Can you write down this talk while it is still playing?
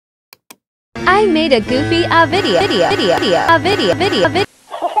I made a goofy video.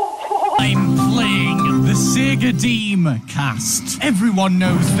 I'm playing the Sega Dreamcast. Everyone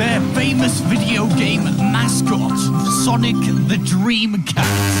knows their famous video game mascot, Sonic the Dreamcast.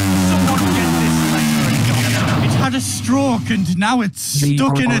 Someone get this letter and go. It had a stroke and now it's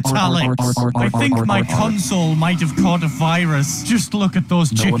stuck in italics. I think my console might have caught a virus. Just look at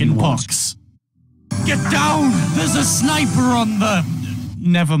those chicken pox. Get down! There's a sniper on the...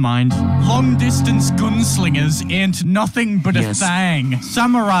 Never mind. Long-distance gunslingers ain't nothing but a thing.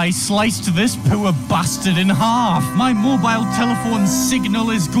 Samurai sliced this poor bastard in half. My mobile telephone signal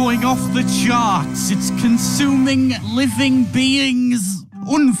is going off the charts. It's consuming living beings.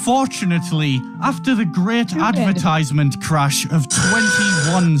 Unfortunately, after the great advertisement crash of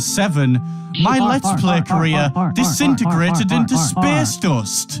 21/7, my Let's Play career disintegrated into space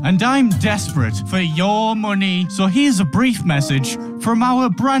dust, and I'm desperate for your money. So here's a brief message from our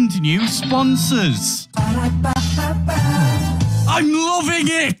brand new sponsors. I'm loving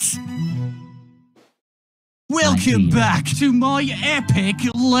it! Welcome back to my epic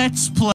Let's Play.